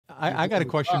I got a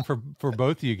question for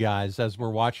both of you guys as we're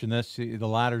watching this. The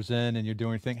ladder's in and you're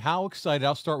doing your thing. How excited?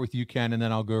 I'll start with you, Ken, and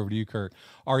then I'll go over to you, Kurt.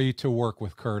 Are you to work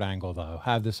with Kurt Angle though?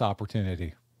 Have this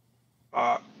opportunity?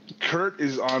 Kurt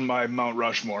is on my Mount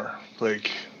Rushmore.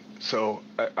 So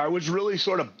I was really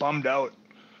sort of bummed out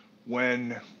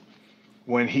when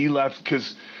he left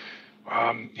because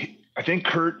I think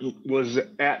Kurt was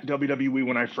at WWE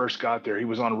when I first got there. He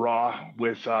was on Raw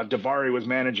with Daivari was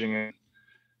managing it.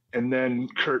 And then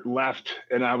Kurt left,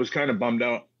 and I was kind of bummed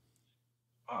out.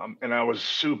 And I was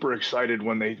super excited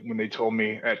when they told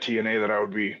me at TNA that I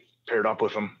would be paired up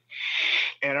with him.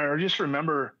 And I just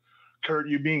remember, Kurt,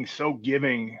 you being so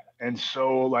giving and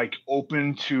so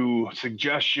open to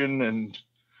suggestion and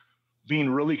being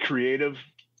really creative.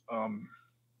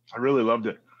 I really loved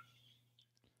it.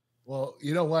 Well,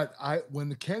 you know what?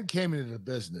 When Ken came into the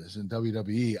business in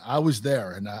WWE, I was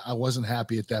there, and I wasn't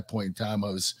happy at that point in time. I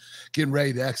was getting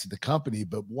ready to exit the company,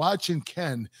 but watching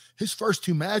Ken, his first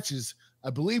two matches, I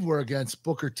believe, were against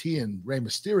Booker T and Rey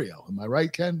Mysterio. Am I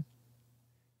right, Ken?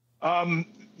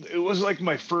 It was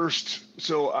my first.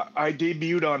 So I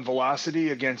debuted on Velocity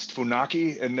against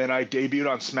Funaki, and then I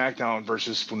debuted on SmackDown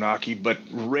versus Funaki. But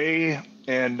Rey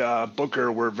and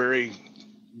Booker were very,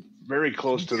 very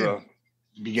close to the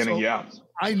beginning. So yeah,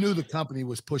 I knew the company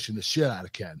was pushing the shit out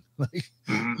of Ken.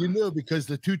 You knew, because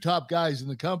the two top guys in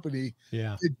the company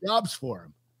did jobs for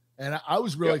him. And I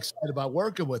was really excited about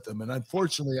working with him. And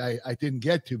unfortunately, I didn't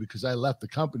get to, because I left the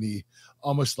company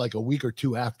almost a week or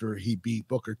two after he beat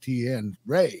Booker T and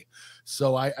Ray.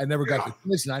 So I never got to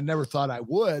finish, and I never thought I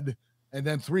would. And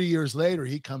then 3 years later,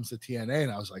 he comes to TNA,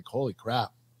 and I was like, holy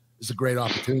crap, it's a great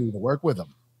opportunity to work with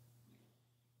him.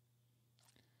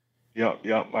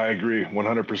 Yeah, I agree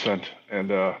 100%.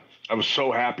 And I was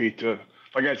so happy to,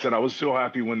 like I said, I was so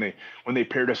happy when they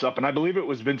paired us up. And I believe it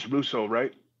was Vince Russo,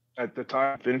 right? At the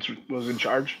time, Vince was in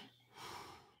charge.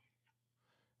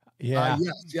 Yeah.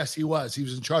 Yes, he was. He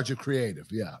was in charge of creative.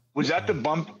 Yeah. Was that the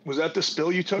bump? Was that the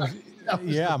spill you took?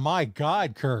 Yeah. My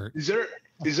God, Kurt. Is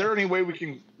there any way we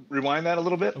can rewind that a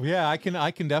little bit? Yeah, I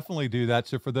can definitely do that.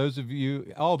 So for those of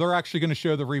you, they're actually going to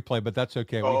show the replay, but that's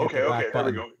okay. Okay. There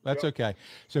we go. That's okay.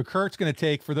 So Kurt's going to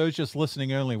take, for those just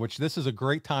listening only, which this is a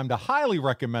great time to highly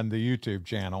recommend the YouTube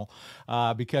channel,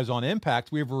 because on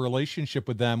Impact, we have a relationship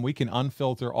with them. We can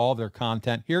unfilter all their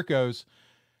content. Here goes.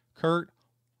 Kurt,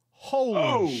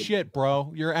 holy shit,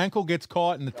 bro. Your ankle gets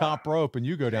caught in the top rope and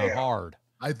you go down hard.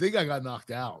 I think I got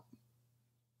knocked out.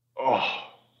 Oh.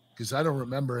 Because I don't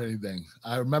remember anything.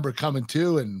 I remember coming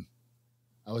to, and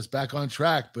I was back on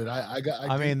track. But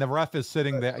I mean, the ref is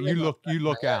sitting there. You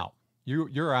look out.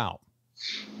 You're out.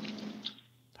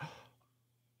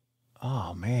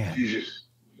 Oh man, Jesus.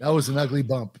 That was an ugly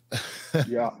bump.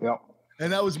 Yeah.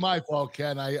 And that was my fault,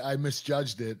 Ken. I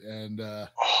misjudged it, and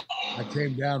I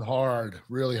came down hard,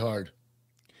 really hard.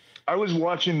 I was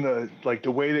watching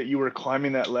the way that you were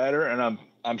climbing that ladder, and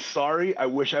I'm sorry. I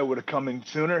wish I would have come in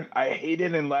sooner. I hate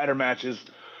it in ladder matches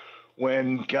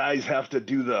when guys have to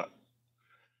do the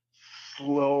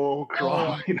slow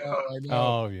crawl. I know.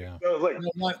 Oh yeah. So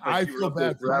I feel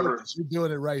bad for you, because you're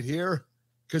doing it right here,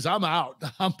 because I'm out.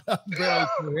 I'm barely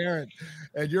coherent,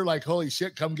 and you're like, holy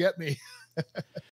shit, come get me.